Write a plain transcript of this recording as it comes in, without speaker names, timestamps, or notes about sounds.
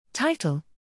Title: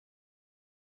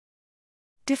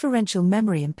 Differential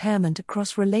memory impairment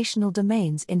across relational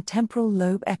domains in temporal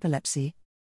lobe epilepsy.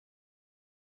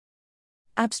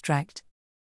 Abstract.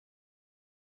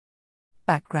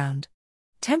 Background: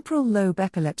 Temporal lobe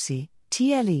epilepsy,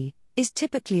 TLE, is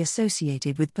typically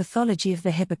associated with pathology of the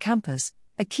hippocampus,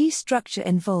 a key structure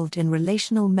involved in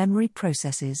relational memory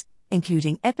processes,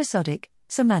 including episodic,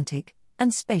 semantic,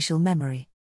 and spatial memory.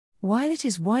 While it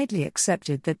is widely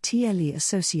accepted that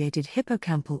TLE-associated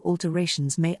hippocampal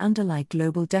alterations may underlie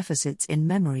global deficits in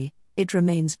memory, it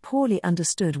remains poorly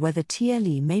understood whether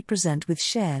TLE may present with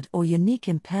shared or unique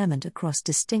impairment across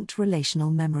distinct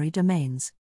relational memory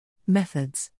domains.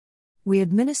 Methods: we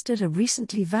administered a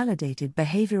recently validated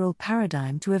behavioral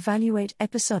paradigm to evaluate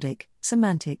episodic,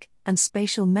 semantic, and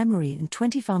spatial memory in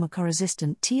 20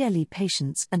 pharmacoresistant TLE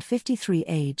patients and 53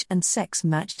 age and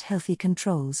sex-matched healthy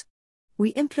controls.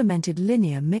 We implemented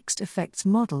linear mixed effects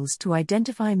models to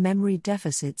identify memory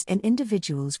deficits in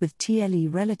individuals with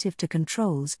TLE relative to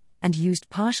controls, and used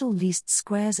partial least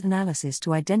squares analysis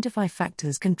to identify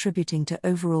factors contributing to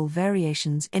overall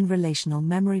variations in relational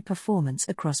memory performance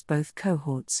across both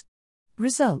cohorts.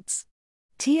 Results: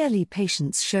 TLE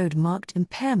patients showed marked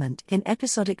impairment in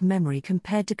episodic memory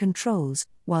compared to controls,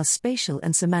 while spatial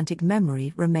and semantic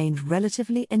memory remained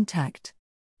relatively intact.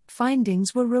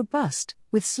 Findings were robust,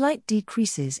 with slight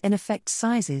decreases in effect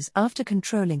sizes after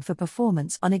controlling for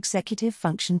performance on executive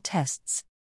function tests.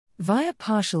 Via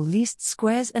partial least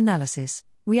squares analysis,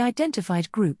 we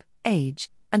identified group, age,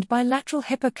 and bilateral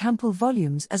hippocampal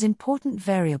volumes as important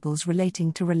variables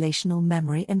relating to relational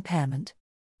memory impairment.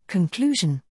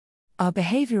 Conclusion: our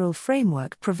behavioral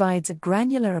framework provides a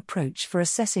granular approach for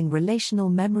assessing relational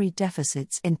memory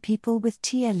deficits in people with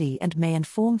TLE and may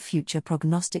inform future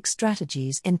prognostic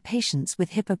strategies in patients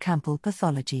with hippocampal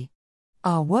pathology.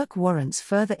 Our work warrants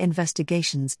further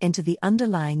investigations into the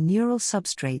underlying neural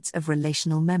substrates of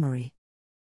relational memory.